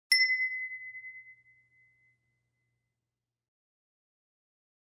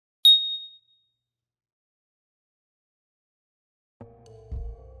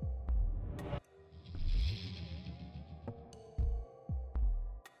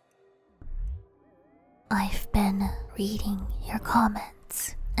I've been reading your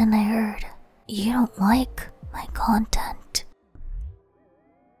comments, and I heard you don't like my content.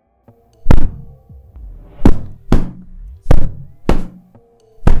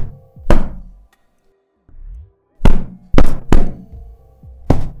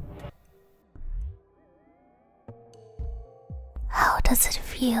 How does it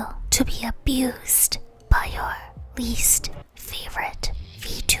feel to be abused by your least favorite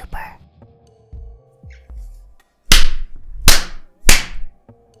VTuber?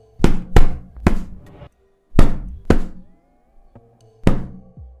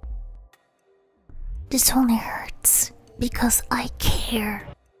 This only hurts because I care.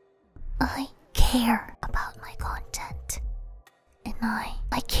 I care about my content. And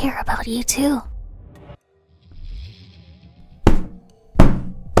I care about you too.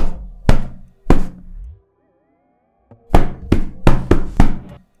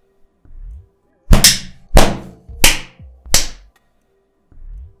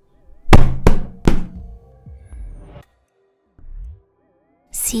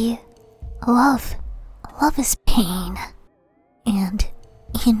 See, love is pain. And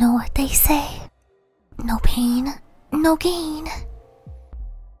you know what they say? No pain, no gain.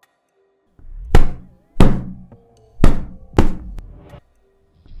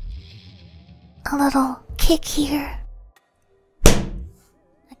 A little kick here,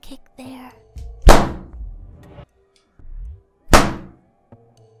 a kick there.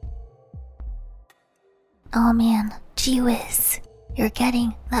 Oh man, gee whiz, you're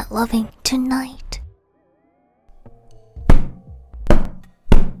getting that loving tonight.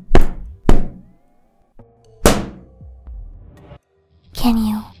 Can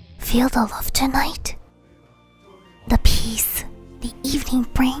you feel the love tonight? The peace the evening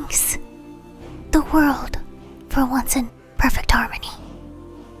brings? The world, for once in perfect harmony,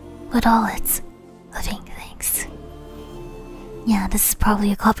 with all its living things. Yeah, this is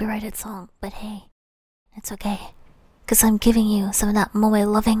probably a copyrighted song, but hey, it's okay, cause I'm giving you some of that moe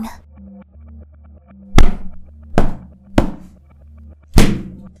loving.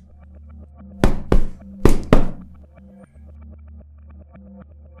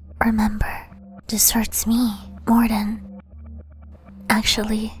 Remember, this hurts me more than...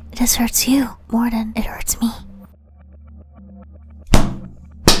 Actually, this hurts you more than it hurts me.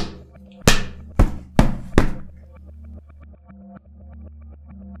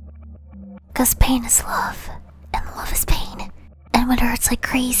 Cause pain is love, and love is pain. And when it hurts like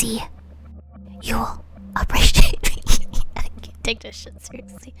crazy, you'll appreciate me. I can't take this shit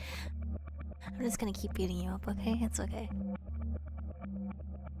seriously. I'm just gonna keep beating you up, okay? It's okay.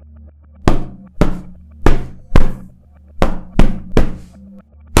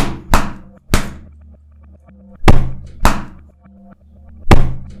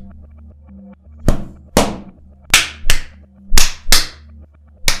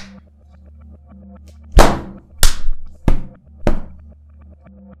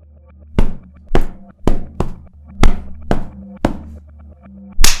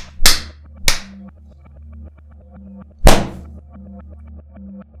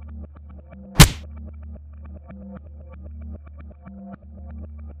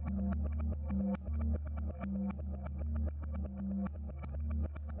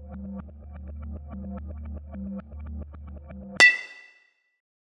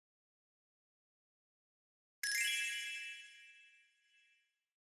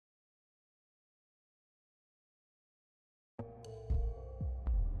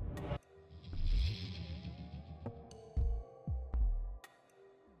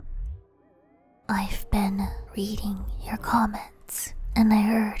 I've been reading your comments, and I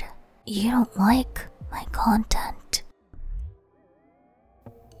heard you don't like my content.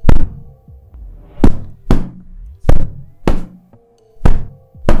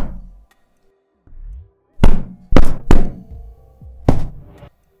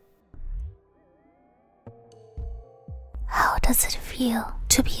 How does it feel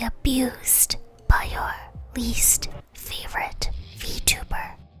to be abused by your least favorite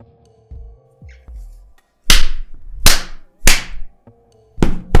VTuber?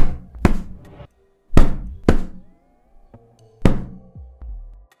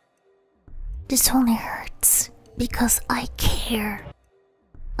 This only hurts because I care.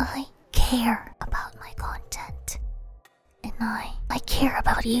 I care about my content. And I care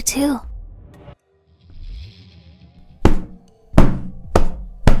about you too.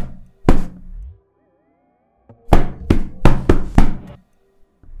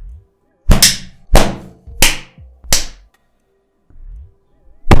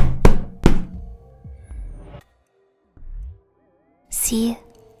 See,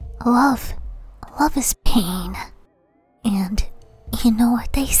 love love is pain. And you know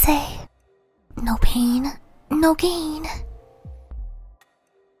what they say? No pain, no gain.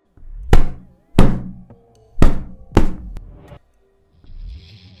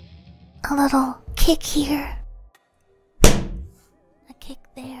 A little kick here, a kick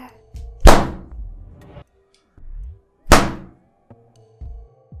there.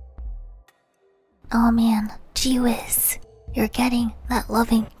 Oh man, gee whiz, you're getting that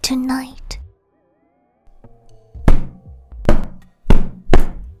loving tonight.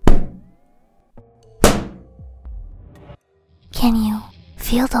 Can you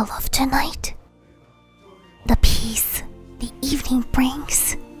feel the love tonight? The peace the evening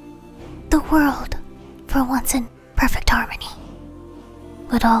brings? The world, for once in perfect harmony,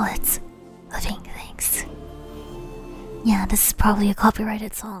 with all its living things. Yeah, this is probably a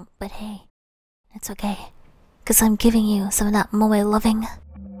copyrighted song, but hey, it's okay, cause I'm giving you some of that moe loving.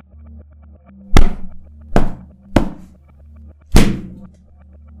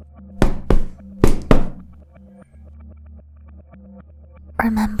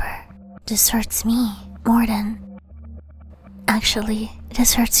 Remember, this hurts me more than... Actually,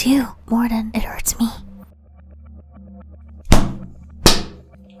 this hurts you more than it hurts me.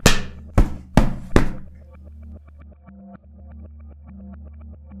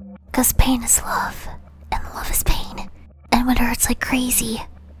 Cause pain is love, and love is pain. And when it hurts like crazy,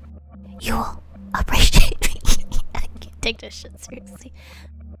 you'll appreciate me. I can't take this shit seriously.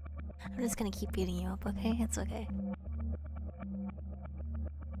 I'm just gonna keep beating you up, okay? It's okay.